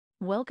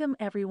Welcome,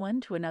 everyone,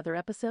 to another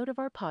episode of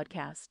our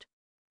podcast.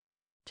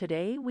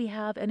 Today, we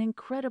have an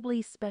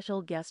incredibly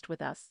special guest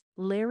with us,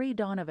 Larry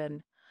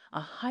Donovan, a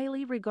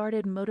highly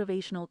regarded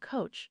motivational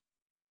coach.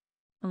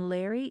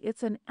 Larry,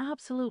 it's an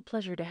absolute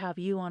pleasure to have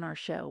you on our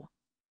show.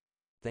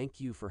 Thank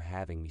you for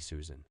having me,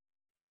 Susan.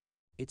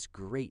 It's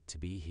great to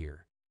be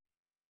here.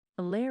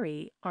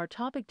 Larry, our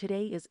topic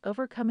today is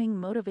overcoming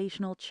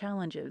motivational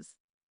challenges.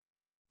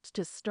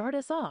 To start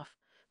us off,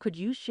 could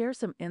you share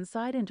some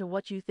insight into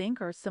what you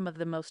think are some of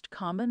the most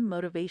common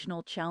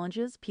motivational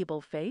challenges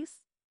people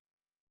face?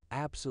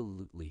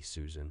 Absolutely,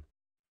 Susan.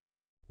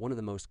 One of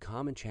the most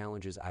common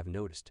challenges I've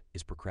noticed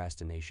is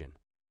procrastination.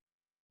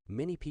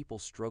 Many people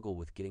struggle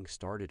with getting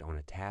started on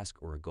a task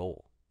or a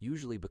goal,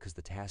 usually because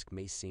the task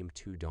may seem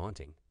too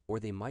daunting or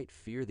they might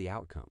fear the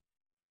outcome.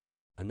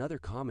 Another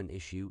common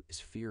issue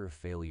is fear of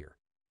failure.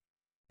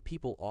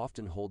 People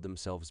often hold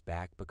themselves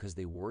back because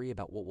they worry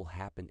about what will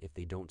happen if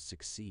they don't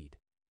succeed.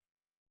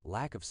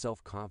 Lack of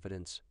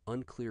self-confidence,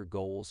 unclear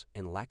goals,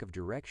 and lack of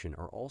direction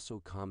are also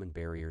common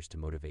barriers to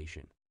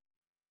motivation.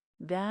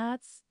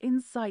 That's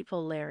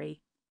insightful,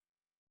 Larry.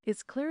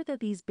 It's clear that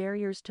these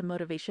barriers to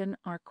motivation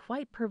are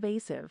quite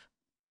pervasive.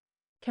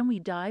 Can we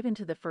dive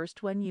into the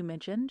first one you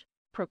mentioned,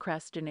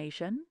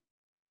 procrastination?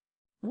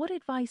 What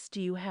advice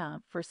do you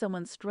have for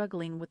someone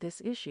struggling with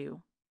this issue?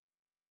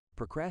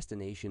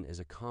 Procrastination is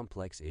a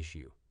complex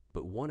issue,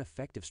 but one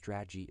effective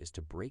strategy is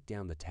to break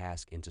down the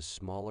task into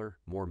smaller,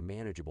 more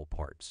manageable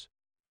parts.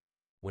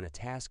 When a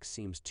task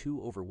seems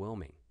too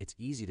overwhelming, it's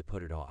easy to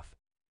put it off.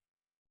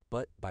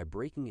 But by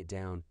breaking it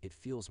down, it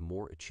feels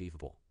more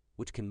achievable,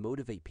 which can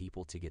motivate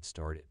people to get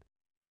started.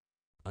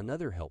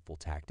 Another helpful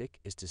tactic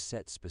is to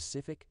set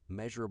specific,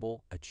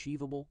 measurable,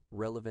 achievable,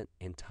 relevant,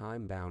 and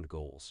time-bound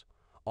goals,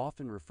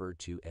 often referred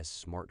to as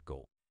SMART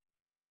goals.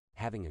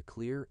 Having a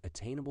clear,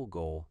 attainable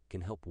goal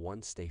can help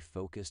one stay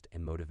focused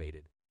and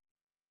motivated.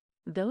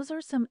 Those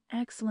are some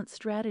excellent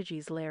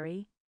strategies,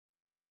 Larry.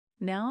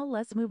 Now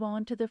let's move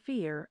on to the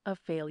fear of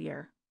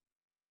failure.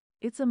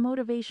 It's a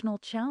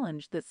motivational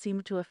challenge that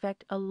seems to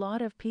affect a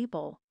lot of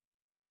people.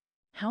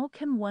 How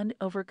can one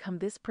overcome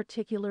this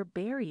particular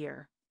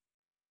barrier?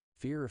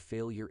 Fear of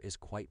failure is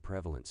quite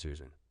prevalent,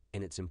 Susan,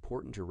 and it's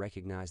important to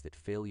recognize that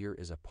failure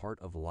is a part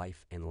of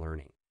life and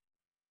learning.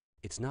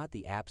 It's not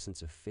the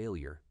absence of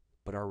failure,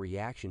 but our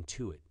reaction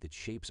to it that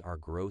shapes our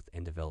growth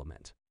and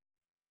development.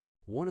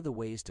 One of the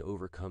ways to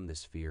overcome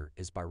this fear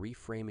is by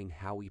reframing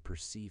how we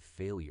perceive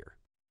failure.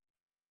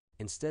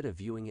 Instead of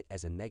viewing it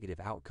as a negative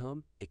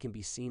outcome, it can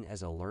be seen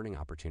as a learning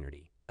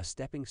opportunity, a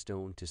stepping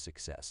stone to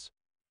success.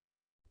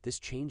 This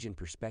change in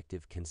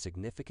perspective can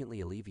significantly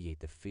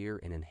alleviate the fear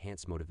and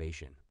enhance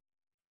motivation.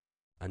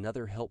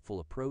 Another helpful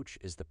approach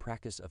is the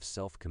practice of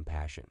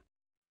self-compassion.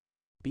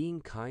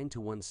 Being kind to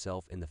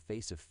oneself in the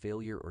face of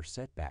failure or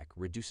setback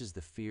reduces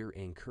the fear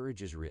and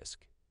encourages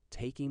risk,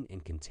 taking,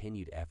 and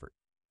continued effort.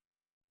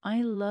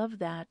 I love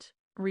that.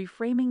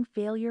 Reframing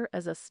failure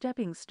as a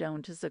stepping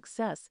stone to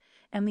success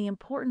and the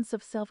importance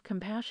of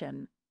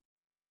self-compassion.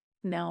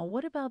 Now,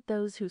 what about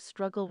those who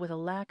struggle with a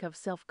lack of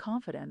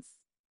self-confidence?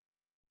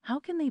 How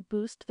can they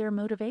boost their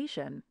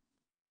motivation?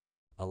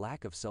 A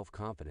lack of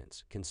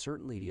self-confidence can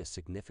certainly be a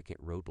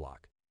significant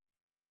roadblock.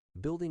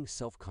 Building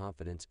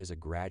self-confidence is a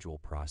gradual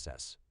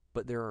process,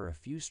 but there are a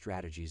few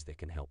strategies that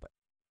can help it.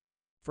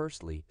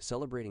 Firstly,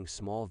 celebrating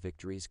small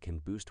victories can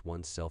boost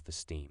one's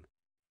self-esteem.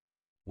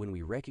 When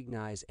we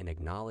recognize and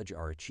acknowledge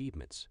our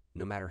achievements,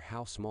 no matter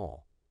how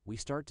small, we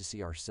start to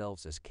see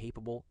ourselves as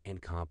capable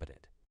and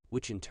competent,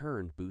 which in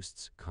turn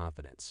boosts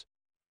confidence.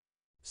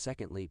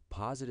 Secondly,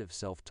 positive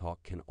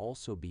self-talk can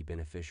also be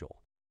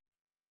beneficial.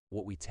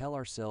 What we tell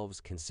ourselves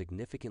can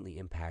significantly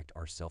impact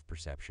our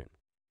self-perception.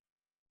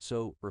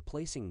 So,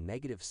 replacing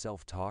negative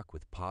self-talk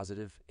with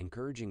positive,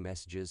 encouraging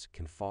messages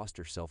can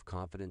foster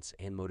self-confidence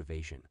and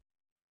motivation.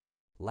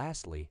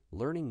 Lastly,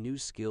 learning new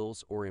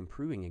skills or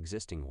improving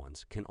existing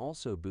ones can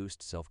also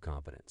boost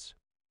self-confidence.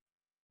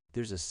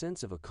 There's a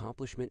sense of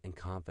accomplishment and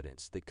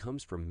confidence that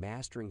comes from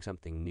mastering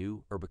something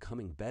new or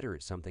becoming better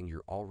at something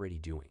you're already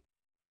doing.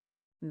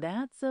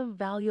 That's a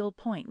valuable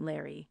point,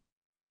 Larry.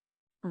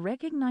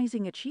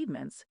 Recognizing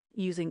achievements,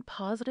 using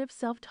positive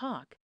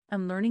self-talk,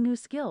 and learning new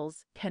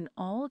skills can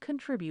all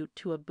contribute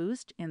to a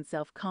boost in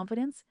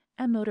self-confidence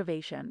and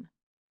motivation.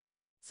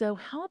 So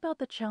how about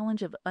the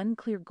challenge of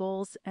unclear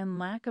goals and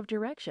lack of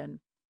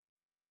direction?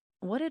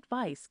 What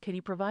advice can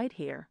you provide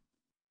here?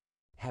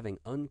 Having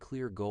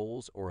unclear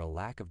goals or a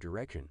lack of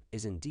direction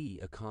is indeed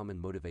a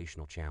common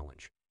motivational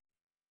challenge.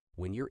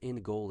 When your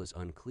end goal is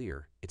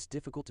unclear, it's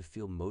difficult to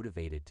feel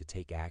motivated to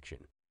take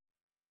action.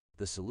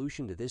 The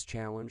solution to this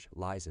challenge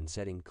lies in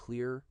setting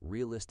clear,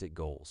 realistic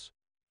goals.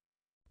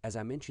 As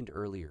I mentioned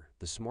earlier,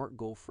 the SMART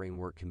goal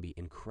framework can be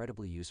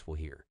incredibly useful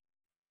here.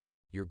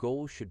 Your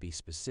goals should be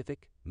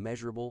specific,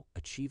 measurable,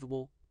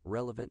 achievable,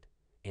 relevant,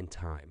 and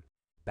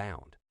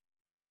time-bound.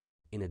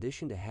 In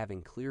addition to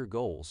having clear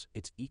goals,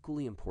 it's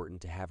equally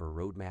important to have a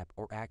roadmap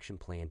or action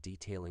plan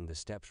detailing the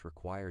steps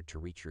required to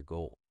reach your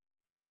goal.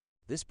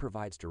 This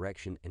provides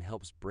direction and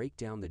helps break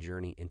down the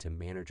journey into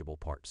manageable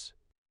parts,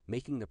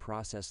 making the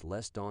process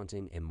less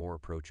daunting and more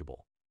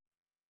approachable.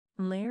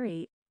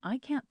 Larry, I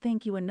can't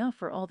thank you enough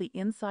for all the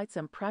insights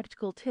and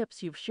practical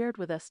tips you've shared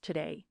with us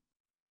today.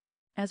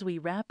 As we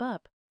wrap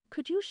up,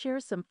 could you share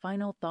some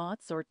final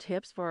thoughts or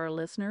tips for our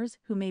listeners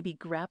who may be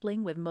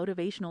grappling with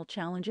motivational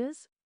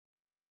challenges?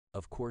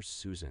 Of course,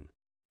 Susan.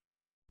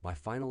 My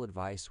final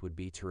advice would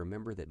be to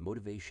remember that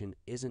motivation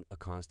isn't a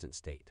constant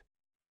state.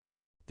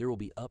 There will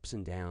be ups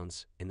and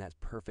downs, and that's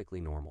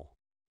perfectly normal.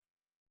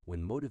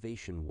 When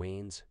motivation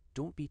wanes,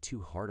 don't be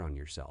too hard on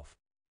yourself.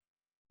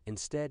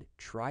 Instead,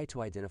 try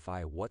to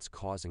identify what's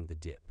causing the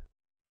dip.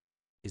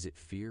 Is it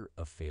fear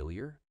of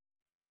failure?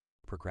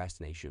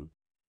 Procrastination?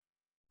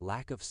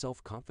 Lack of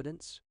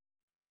self-confidence?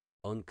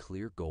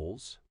 Unclear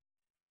goals?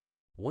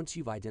 Once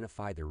you've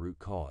identified the root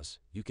cause,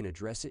 you can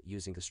address it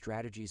using the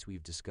strategies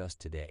we've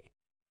discussed today.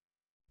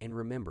 And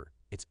remember,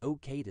 it's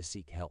okay to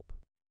seek help.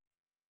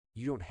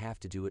 You don't have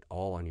to do it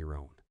all on your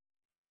own.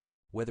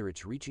 Whether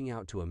it's reaching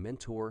out to a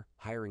mentor,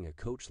 hiring a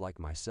coach like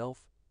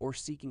myself, or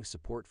seeking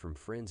support from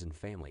friends and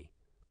family,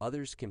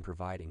 others can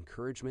provide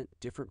encouragement,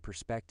 different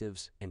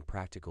perspectives, and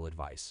practical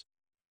advice.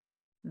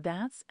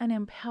 That's an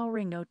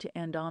empowering note to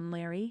end on,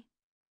 Larry.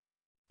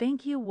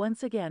 Thank you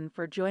once again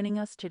for joining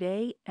us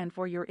today and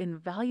for your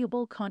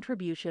invaluable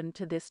contribution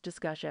to this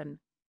discussion.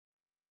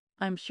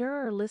 I'm sure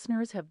our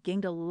listeners have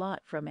gained a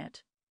lot from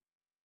it.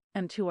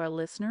 And to our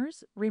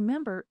listeners,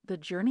 remember, the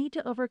journey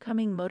to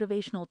overcoming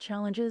motivational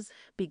challenges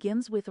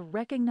begins with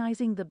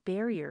recognizing the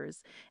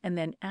barriers and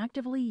then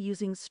actively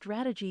using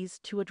strategies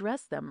to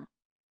address them.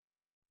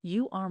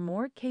 You are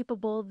more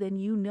capable than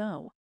you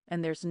know,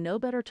 and there's no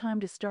better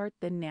time to start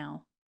than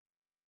now.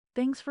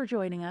 Thanks for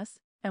joining us,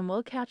 and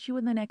we'll catch you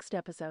in the next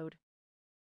episode.